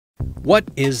What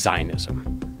is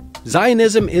Zionism?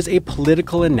 Zionism is a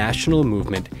political and national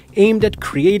movement aimed at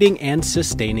creating and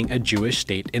sustaining a Jewish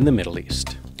state in the Middle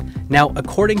East. Now,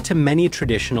 according to many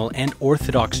traditional and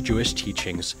Orthodox Jewish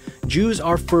teachings, Jews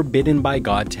are forbidden by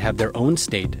God to have their own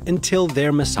state until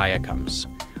their Messiah comes.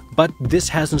 But this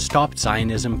hasn't stopped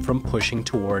Zionism from pushing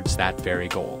towards that very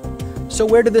goal. So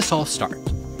where did this all start?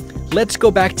 Let's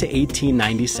go back to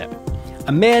 1897.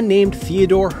 A man named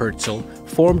Theodor Gerclь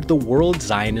formed the World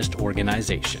Zionist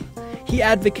Organization. He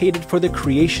advocated for the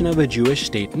creation of a Jewish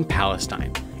state in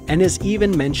Palestine, and is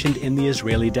even mentioned in the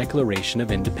Israeli Declaration of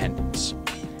Independence.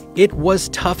 It was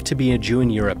tough to be a Jew in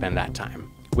Europe at that time,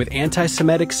 with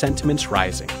anti-Semitic sentiments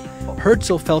rising.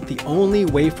 Herzl felt the only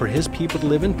way for his people to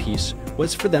live in peace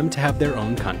was for them to have their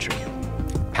own country.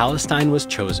 Palestine was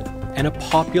chosen, and a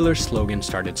popular slogan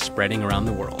started spreading around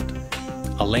the world: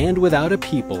 a land without a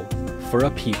people, for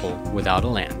a people without a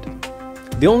land.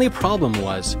 The only problem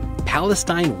was,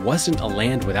 Palestine wasn't a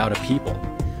land without a people.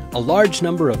 A large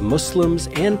number of Muslims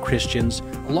and Christians,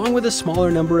 along with a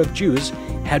smaller number of Jews,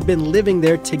 had been living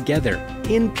there together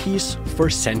in peace for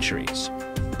centuries.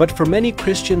 But for many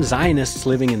Christian Zionists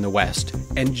living in the West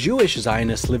and Jewish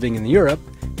Zionists living in Europe,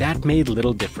 that made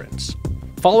little difference.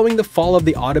 Following the fall of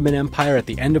the Ottoman Empire at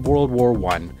the end of World War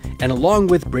I, and along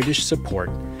with British support,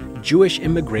 Jewish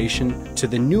immigration to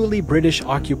the newly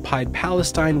British-occupied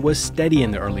Palestine was steady in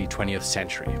the early 20th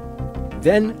century.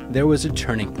 Then there was a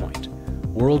turning point: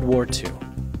 World War II.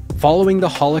 Following the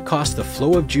Holocaust, the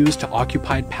flow of Jews to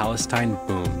occupied Palestine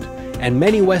boomed, and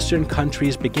many Western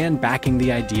countries began backing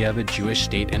the idea of a Jewish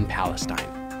state in Palestine.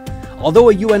 Although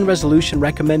a UN resolution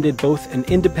recommended both an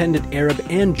independent Arab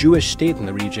and Jewish state in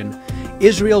the region,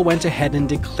 Israel went ahead and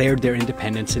declared their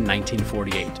independence in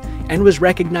 1948, and was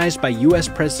recognized by US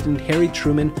President Harry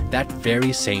Truman that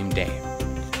very same day.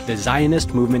 The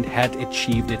Zionist movement had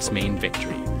achieved its main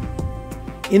victory.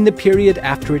 In the period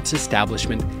after its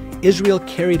establishment, Israel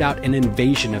carried out an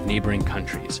invasion of neighboring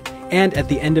countries, and at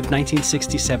the end of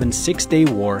 1967's Six-Day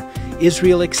War,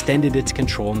 Israel extended its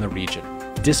control in the region,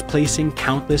 displacing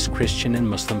countless Christian and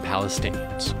Muslim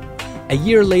Palestinians. A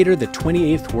year later, the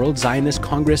 28th World Zionist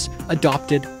Congress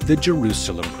adopted the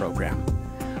Jerusalem Program,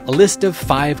 a list of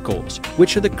 5 goals,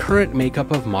 which are the current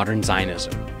makeup of modern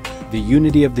Zionism: the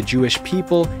unity of the Jewish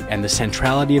people and the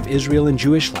centrality of Israel in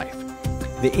Jewish life,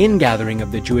 the ingathering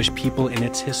of the Jewish people in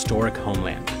its historic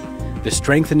homeland, the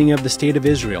strengthening of the State of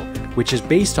Israel, which is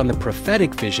based on the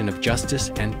prophetic vision of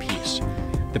justice and peace,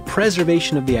 the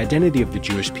preservation of the identity of the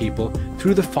Jewish people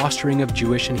through the fostering of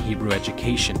Jewish and Hebrew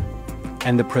education,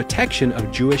 and the protection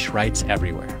of Jewish rights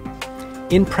everywhere.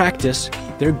 In practice,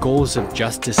 their goals of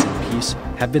justice and peace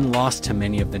have been lost to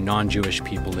many of the non-Jewish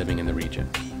people living in the region.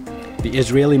 The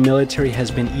Israeli military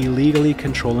has been illegally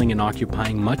controlling and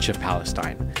occupying much of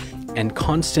Palestine, and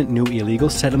constant new illegal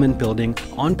settlement building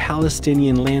on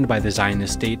Palestinian land by the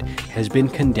Zionist state has been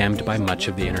condemned by much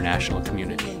of the international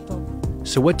community.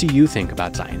 So what do you think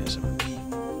about Zionism?